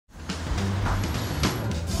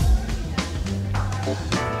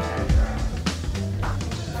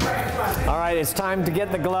All right, it's time to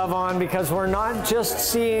get the glove on because we're not just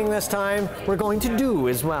seeing this time, we're going to do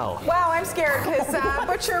as well. Wow, I'm scared because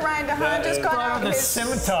Butcher Ryan Duhan just got out his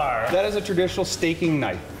scimitar. That is a traditional staking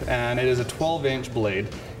knife, and it is a 12-inch blade,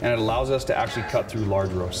 and it allows us to actually cut through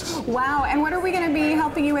large roasts. Wow, and what are we going to be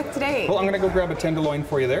helping you with today? Well, I'm going to go grab a tenderloin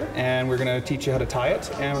for you there, and we're going to teach you how to tie it,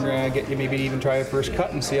 and we're going to get you maybe even try a first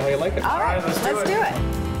cut and see how you like it. All right, let's do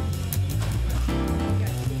it.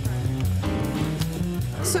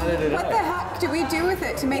 So what the heck do we do with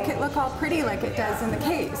it to make it look all pretty like it does in the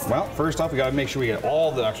case? Well, first off, we got to make sure we get all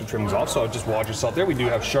the extra trimmings off, so just watch yourself there. We do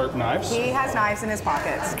have sharp knives. He has knives in his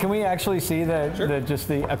pockets. Can we actually see just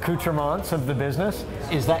the accoutrements of the business?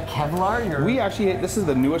 Is that Kevlar? We actually, this is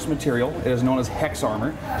the newest material. It is known as Hex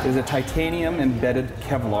Armor. It is a titanium embedded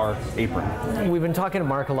Kevlar apron. We've been talking to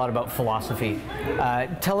Mark a lot about philosophy.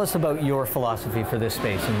 Tell us about your philosophy for this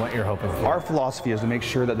space and what you're hoping for. Our philosophy is to make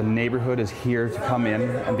sure that the neighborhood is here to come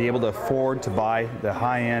in and be able to afford to buy the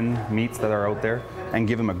high-end meats that are out there and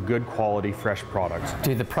give them a good quality, fresh product.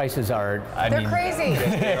 Dude, the prices are, They're crazy.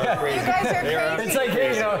 They are crazy. You guys are crazy. It's like,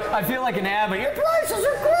 hey, you know, I feel like an ad, but your prices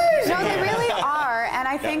are crazy. No, they really are, and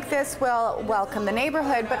I think this will welcome the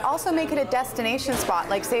neighborhood, but also make it a destination spot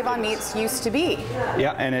like Save on Meats used to be.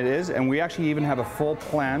 Yeah, and it is, and we actually even have a full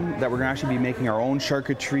plan that we're going to actually be making our own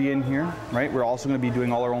charcuterie in here, right? We're also going to be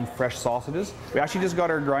doing all our own fresh sausages. We actually just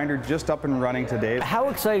got our grinder just up and running today. How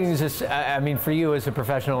exciting is this, I mean, for you as a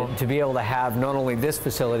professional to be able to have not only this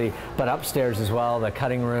facility, but upstairs as well, the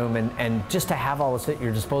cutting room, and just to have all this at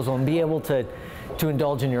your disposal and be able to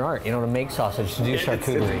indulge in your art, you know, to make sausage, to do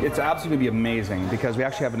charcuterie. It's absolutely be amazing because we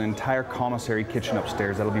actually have an entire commissary kitchen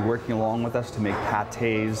upstairs that'll be working along with us to make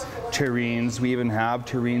pâtés, terrines. We even have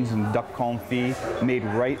terrines and duck confit made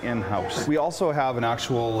right in-house. We also have an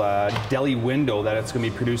actual deli window that it's going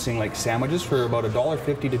to be producing like sandwiches for about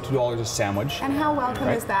 $1.50 to $2 a sandwich. And how welcome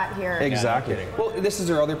is that here? Exactly. Yeah, well, this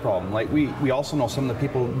is our other problem. Like we also know some of the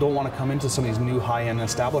people don't want to come into some of these new high-end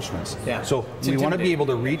establishments. Yeah. So we want to be able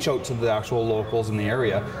to reach out to the actual locals in the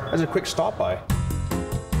area as a quick stop by.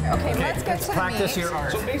 Okay, let's get to the practice meat. your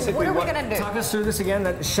art. So basically, What are we going to do? Talk us through this again,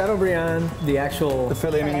 that Chateaubriand, the actual... The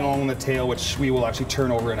filet mignon, the tail, which we will actually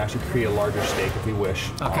turn over and actually create a larger steak if we wish.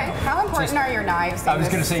 Okay, how important are your knives in I was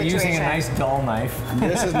going to this say, using a situation? nice dull knife.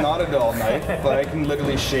 This is not a dull knife, but I can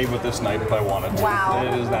literally shave with this knife if I wanted to. Wow.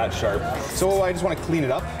 It is that sharp. So I just want to clean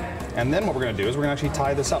it up, and then what we're going to do is we're going to actually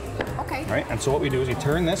tie this up. Okay. Right, and so what we do is we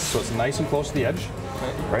turn this so it's nice and close to the edge.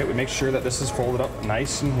 Right, we make sure that this is folded up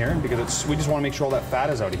nice in here because we just want to make sure all that fat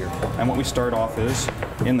is out of here. And what we start off is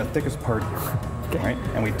in the thickest part here, right?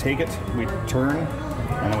 And we take it, we turn,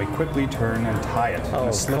 and then we quickly turn and tie it.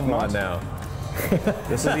 Oh, come on now.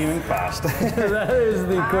 This is even fast. That is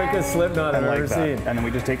the quickest slip knot I've ever seen. And then we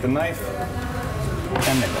just take the knife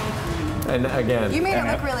and nip it. And again, You made it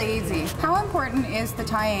look really easy. How important is the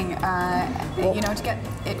tying, you know, to get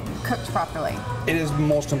it cooked properly? It is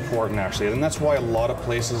most important actually, and that's why a lot of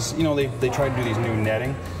places, you know, they try to do these new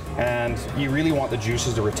netting, and you really want the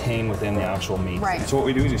juices to retain within the actual meat. Right. So what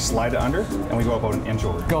we do is we slide it under, and we go about an inch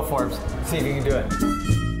over. go Forbes. See if you can do it.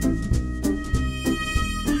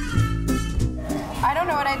 I don't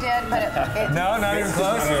know what I did, but it No, not even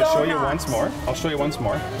close. I'm going to So show you not. once more. I'll show you once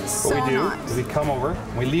more. So What we do not. is we come over,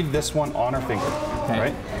 and we leave this one on our finger, Okay.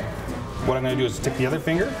 right? What I'm going to do is take the other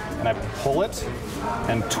finger, and I pull it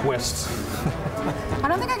and twist. I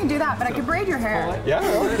don't think I can do that, but I can braid your hair. Yeah,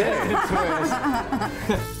 okay.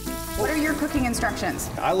 What are your cooking instructions?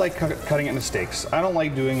 I like cutting it into steaks. I don't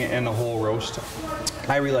like doing it in a whole roast.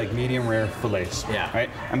 I really like medium rare fillets. Yeah. Right?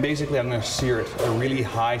 And basically I'm going to sear it a really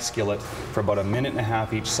high skillet for about 1.5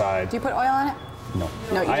 minutes each side. Do you put oil on it? No.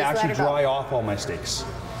 No, you I just let actually it go. dry off all my steaks.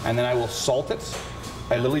 And then I will salt it.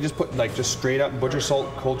 I literally just put like just straight up butcher salt,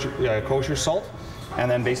 kosher salt. And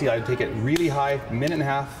then basically I take it really high, 1.5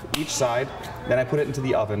 minutes each side. Then I put it into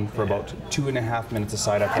the oven for about 2.5 minutes a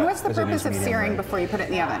side. And what's the purpose of searing before you put it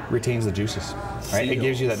in the oven? Retains the juices, right? It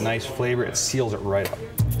gives you that nice flavor. It seals it right up.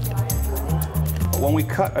 When we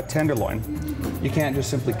cut a tenderloin, you can't just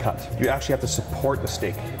simply cut. You actually have to support the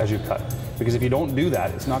steak as you cut. Because if you don't do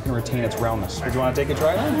that, it's not going to retain its roundness. Do you want to take a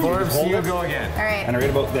try? Forbes, Hold you it, go again. All right. and right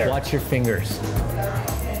about there. Watch your fingers.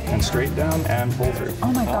 and straight down and pull through.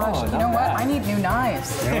 Oh my gosh, you know what? I need new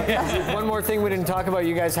knives. One more thing we didn't talk about,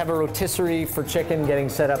 you guys have a rotisserie for chicken getting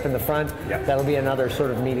set up in the front. Yep. That'll be another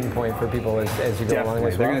sort of meeting point for people as you go along as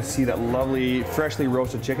well. They're going to see that lovely, freshly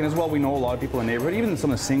roasted chicken as well. We know a lot of people in the neighborhood, even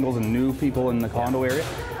some of the singles and new people in the condo area,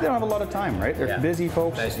 they don't have a lot of time, right? They're busy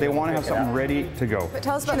folks. They want to have something ready to go. But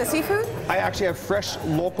tell us about the seafood. I actually have fresh,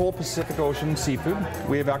 local Pacific Ocean seafood.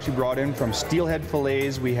 We have actually brought in from steelhead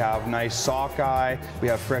fillets. We have nice sockeye. We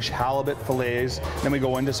have fresh halibut fillets. Then we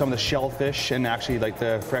go into some of the shellfish and actually like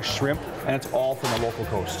the fresh shrimp, and it's all from the local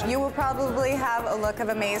coast. You will probably have a look of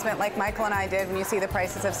amazement like Michael and I did when you see the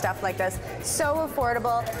prices of stuff like this. So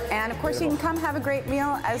affordable, and of course you can come have a great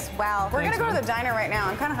meal as well. We're going to go to the diner right now.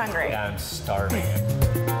 I'm kind of hungry. Yeah, I'm starving.